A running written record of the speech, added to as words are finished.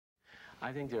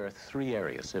I think there are three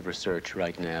areas of research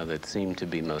right now that seem to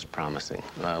be most promising.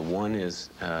 One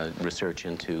is research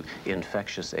into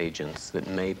infectious agents that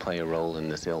may play a role in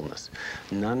this illness.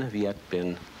 None have yet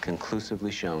been conclusively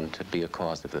shown to be a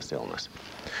cause of this illness,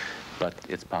 but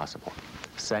it's possible.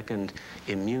 Second,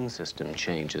 immune system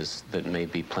changes that may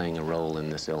be playing a role in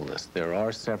this illness. There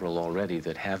are several already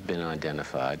that have been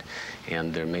identified,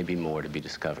 and there may be more to be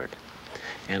discovered.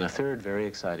 And a third very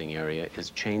exciting area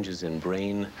is changes in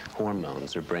brain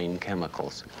hormones or brain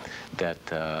chemicals that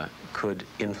could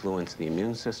influence the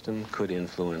immune system, could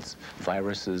influence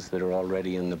viruses that are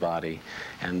already in the body.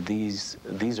 And these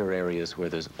are areas where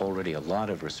there's already a lot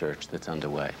of research that's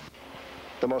underway.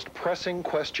 The most pressing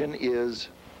question is,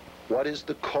 what is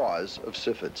the cause of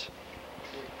SIFIDs?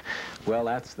 Well,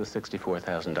 that's the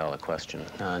 $64,000 question.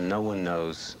 No one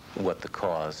knows what the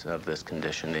cause of this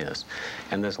condition is,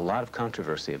 and there's a lot of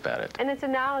controversy about it. And it's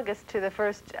analogous to the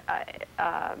first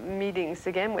meetings,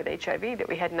 again, with HIV that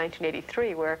we had in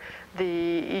 1983, where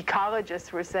the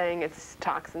ecologists were saying it's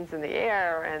toxins in the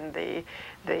air, and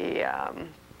the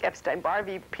Epstein-Barr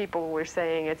people were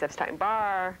saying it's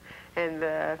Epstein-Barr, and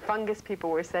the fungus people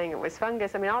were saying it was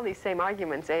fungus. I mean, all these same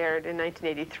arguments aired in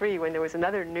 1983 when there was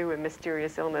another new and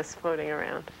mysterious illness floating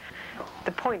around.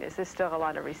 The point is, there's still a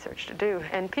lot of research to do,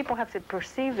 and people have to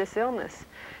perceive this illness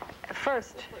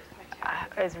first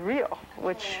as real,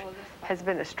 which has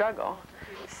been a struggle.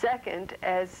 Second,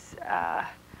 as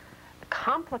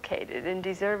complicated and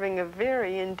deserving a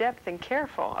very in-depth and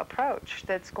careful approach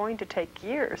that's going to take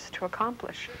years to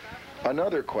accomplish.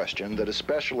 Another question that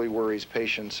especially worries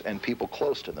patients and people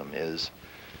close to them is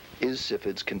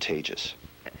SIFIDs contagious?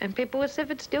 And people with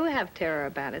SIFIDs do have terror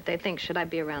about it. They think, should I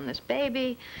be around this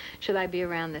baby? Should I be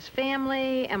around this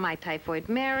family? Am I Typhoid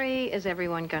Mary? Is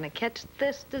everyone going to catch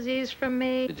this disease from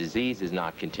me? The disease is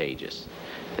not contagious.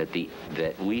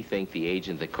 That we think the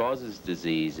agent that causes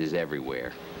disease is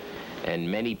everywhere. And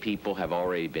many people have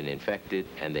already been infected,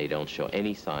 and they don't show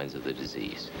any signs of the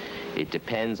disease. It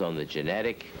depends on the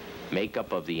genetic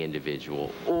makeup of the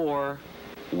individual or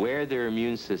where their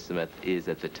immune system is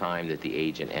at the time that the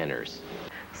agent enters.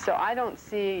 So I don't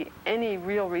see any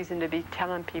real reason to be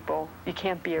telling people you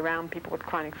can't be around people with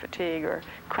chronic fatigue, or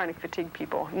chronic fatigue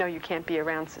people, no, you can't be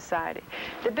around society.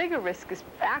 The bigger risk is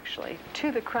actually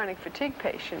to the chronic fatigue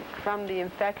patient from the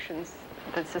infections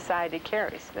that society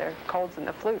carries, their colds and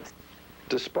the flus.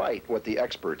 Despite what the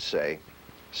experts say,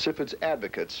 SIFIDs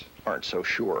advocates aren't so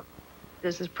sure.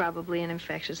 This is probably an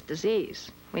infectious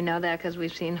disease. We know that because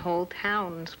we've seen whole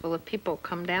towns full of people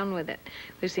come down with it.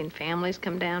 We've seen families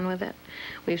come down with it.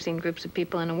 We've seen groups of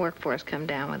people in the workforce come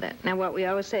down with it. Now, what we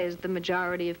always say is the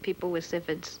majority of people with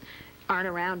SIFIDs aren't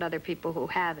around other people who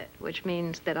have it, which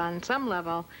means that on some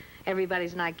level,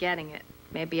 everybody's not getting it.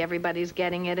 Maybe everybody's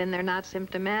getting it and they're not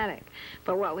symptomatic.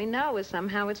 But what we know is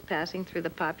somehow it's passing through the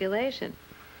population.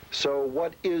 So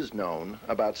what is known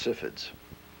about SIFIDs?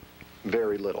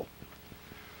 Very little.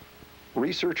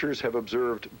 Researchers have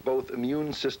observed both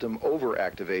immune system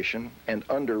overactivation and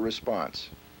under-response,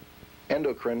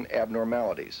 endocrine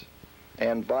abnormalities,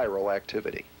 and viral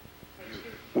activity.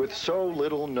 With so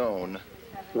little known,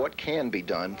 what can be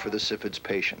done for the SIFIDs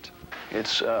patient?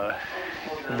 It's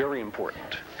very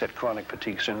important that chronic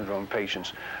fatigue syndrome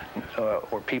patients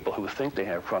or people who think they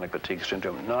have chronic fatigue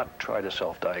syndrome not try to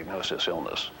self-diagnose this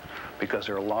illness, because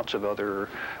there are lots of other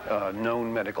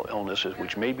known medical illnesses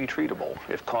which may be treatable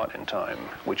if caught in time,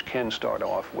 which can start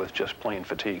off with just plain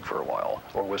fatigue for a while,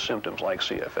 or with symptoms like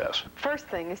CFS. First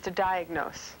thing is to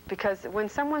diagnose, because when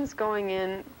someone's going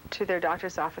in to their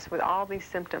doctor's office with all these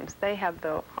symptoms, they have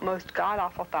the most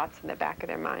god-awful thoughts in the back of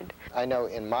their mind. I know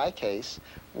in my case,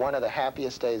 one of the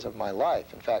happiest days of my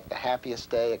life, in fact, the happiest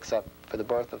day except for the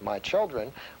birth of my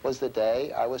children, was the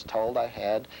day I was told I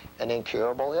had an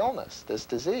incurable illness, this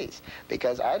disease,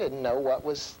 because I didn't know what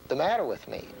was the matter with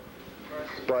me.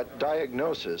 But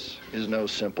diagnosis is no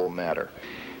simple matter.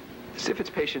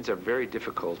 SIFIDs patients are very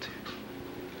difficult,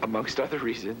 amongst other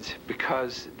reasons,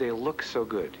 because they look so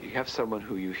good. You have someone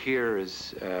who you hear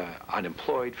is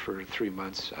unemployed for 3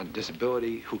 months, on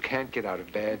disability, who can't get out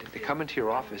of bed. They come into your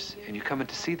office, and you come in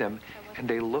to see them, and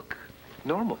they look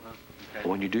normal.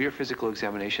 When you do your physical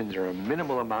examination, there are a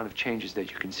minimal amount of changes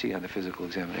that you can see on the physical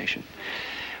examination.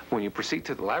 When you proceed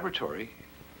to the laboratory,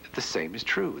 the same is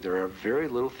true. There are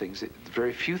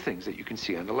very few things that you can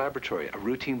see on the laboratory. A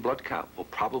routine blood count will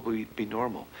probably be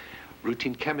normal.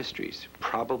 Routine chemistries,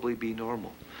 probably be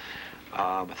normal.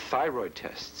 Thyroid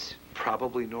tests,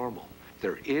 probably normal.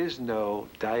 There is no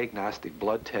diagnostic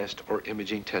blood test or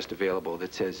imaging test available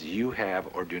that says you have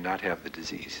or do not have the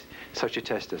disease. Such a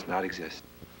test does not exist.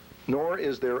 Nor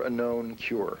is there a known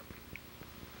cure.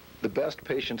 The best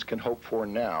patients can hope for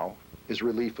now is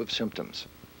relief of symptoms,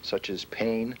 such as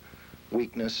pain,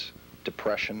 weakness,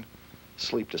 depression,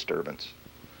 sleep disturbance.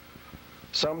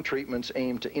 Some treatments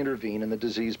aim to intervene in the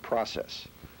disease process,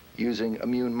 using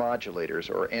immune modulators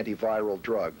or antiviral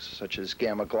drugs, such as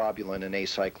gamma globulin and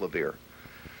acyclovir.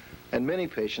 And many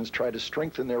patients try to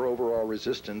strengthen their overall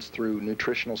resistance through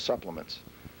nutritional supplements,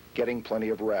 getting plenty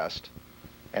of rest,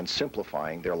 and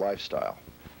simplifying their lifestyle.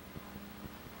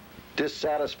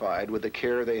 Dissatisfied with the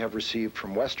care they have received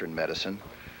from Western medicine,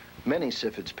 many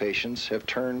syphilis patients have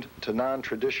turned to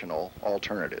non-traditional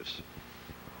alternatives.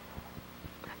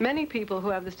 Many people who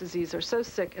have this disease are so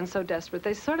sick and so desperate,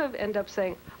 they sort of end up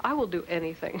saying, I will do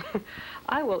anything.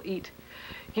 I will eat,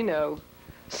 you know,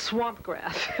 swamp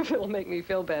grass if it'll make me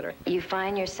feel better. You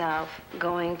find yourself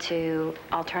going to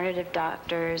alternative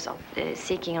doctors,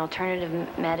 seeking alternative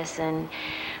medicine,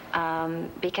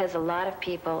 because a lot of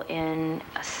people in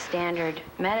standard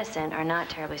medicine are not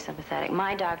terribly sympathetic.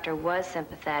 My doctor was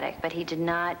sympathetic, but he did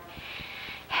not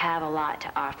have a lot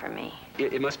to offer me.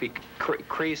 It must be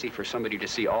crazy for somebody to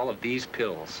see all of these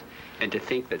pills and to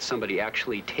think that somebody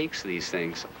actually takes these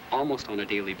things almost on a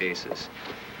daily basis.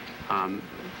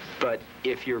 But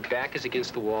if your back is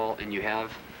against the wall and you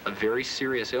have a very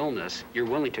serious illness, you're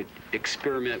willing to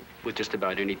experiment with just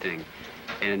about anything.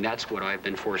 And that's what I've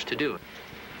been forced to do.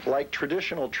 Like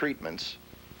traditional treatments,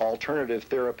 alternative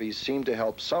therapies seem to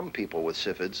help some people with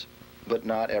syphilis, but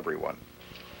not everyone.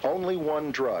 Only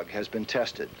one drug has been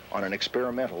tested on an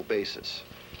experimental basis.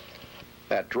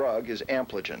 That drug is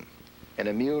Ampligen, an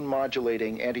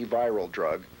immune-modulating antiviral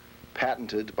drug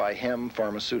patented by Hem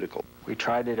Pharmaceutical. We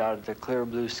tried it out of the clear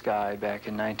blue sky back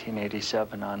in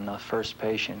 1987 on the first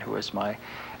patient who was my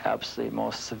absolutely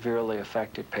most severely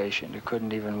affected patient who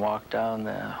couldn't even walk down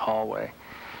the hallway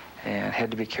and had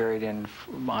to be carried in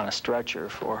on a stretcher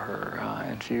for her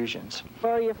infusions.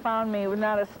 Well, you found me with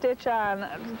not a stitch on,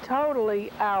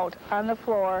 totally out on the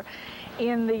floor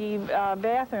in the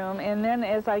bathroom, and then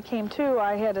as I came to,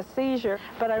 I had a seizure.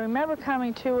 But I remember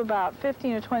coming to about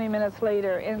 15 or 20 minutes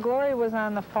later, and Gloria was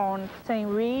on the phone saying,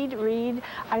 Reed,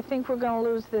 I think we're going to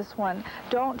lose this one.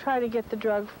 Don't try to get the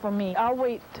drug for me. I'll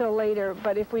wait till later,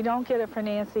 but if we don't get it for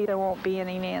Nancy, there won't be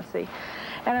any Nancy.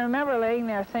 And I remember laying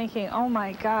there thinking, oh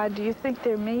my God, do you think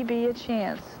there may be a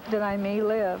chance that I may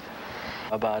live?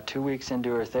 About 2 weeks into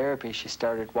her therapy, she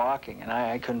started walking, and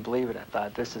I couldn't believe it. I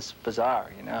thought, this is bizarre,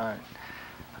 you know.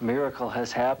 A miracle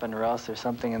has happened, or else there's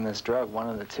something in this drug, one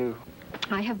of the two.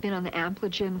 I have been on the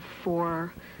Ampligen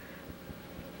for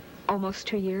almost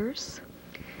 2 years,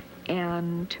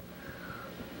 and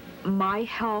my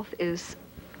health is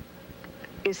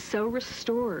so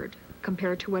restored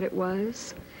compared to what it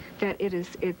was that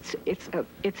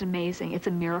it's amazing. It's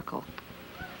a miracle.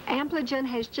 Ampligen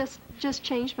has just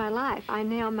changed my life. I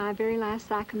now, my very last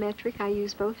psychometric, I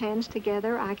use both hands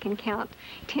together. I can count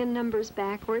 10 numbers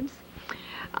backwards.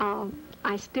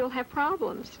 I still have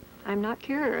problems. I'm not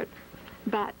cured,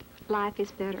 but life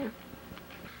is better.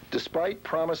 Despite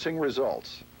promising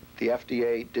results, the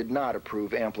FDA did not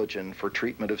approve Ampligen for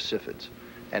treatment of syphilis,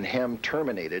 and Hem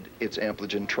terminated its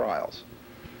Ampligen trials.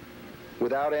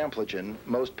 Without Ampligen,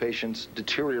 most patients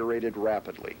deteriorated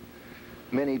rapidly.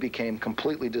 Many became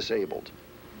completely disabled.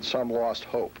 Some lost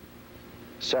hope.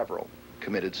 Several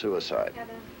committed suicide.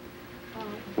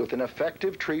 With an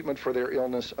effective treatment for their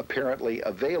illness apparently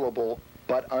available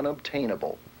but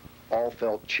unobtainable, all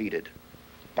felt cheated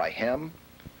by Hem,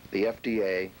 the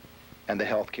FDA, and the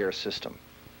healthcare system.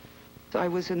 I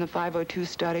was in the 502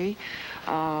 study.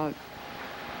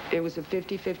 It was a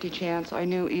 50-50 chance. I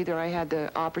knew either I had the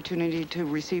opportunity to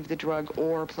receive the drug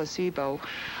or placebo.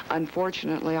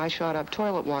 Unfortunately, I shot up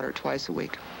toilet water twice a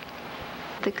week.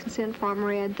 The consent form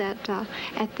read that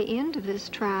at the end of this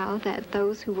trial that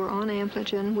those who were on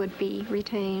Ampligen would be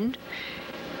retained.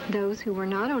 Those who were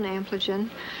not on Ampligen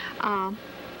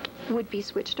would be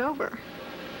switched over.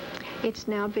 It's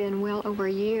now been well over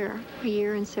a year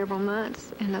and several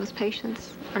months, and those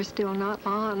patients are still not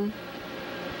on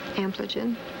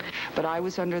Ampligen. But I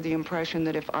was under the impression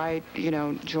that if I,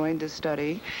 joined the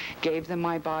study, gave them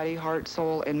my body, heart,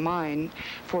 soul, and mind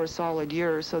for a solid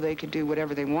year so they could do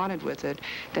whatever they wanted with it,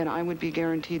 then I would be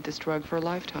guaranteed this drug for a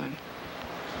lifetime.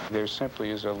 There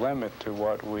simply is a limit to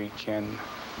what we can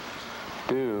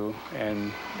do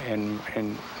and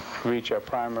reach our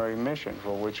primary mission,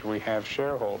 for which we have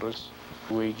shareholders.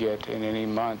 We get in any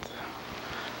month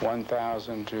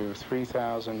 1,000 to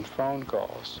 3,000 phone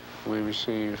calls. We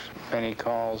receive many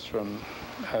calls from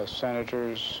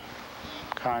senators,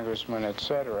 congressmen,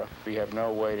 etc. We have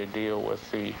no way to deal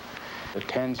with the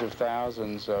tens of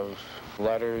thousands of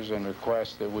letters and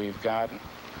requests that we've gotten.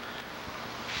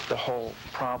 the whole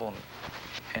problem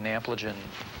in Ampligen,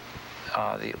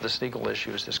 this legal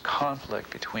issue is this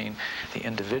conflict between the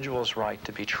individual's right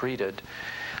to be treated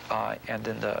and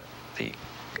then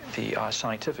the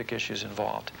scientific issues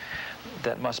involved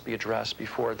that must be addressed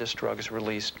before this drug is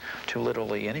released to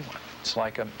literally anyone. It's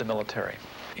like the military.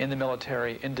 In the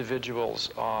military, individuals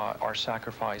are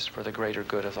sacrificed for the greater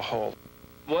good of the whole.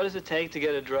 What does it take to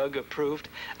get a drug approved?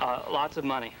 Lots of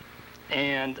money.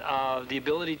 And the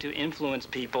ability to influence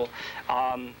people,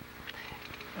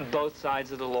 both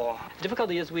sides of the law. The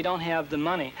difficulty is we don't have the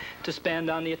money to spend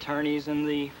on the attorneys and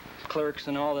the clerks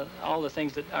and all the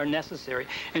things that are necessary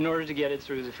in order to get it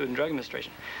through the Food and Drug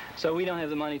Administration. So we don't have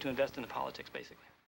the money to invest in the politics, basically.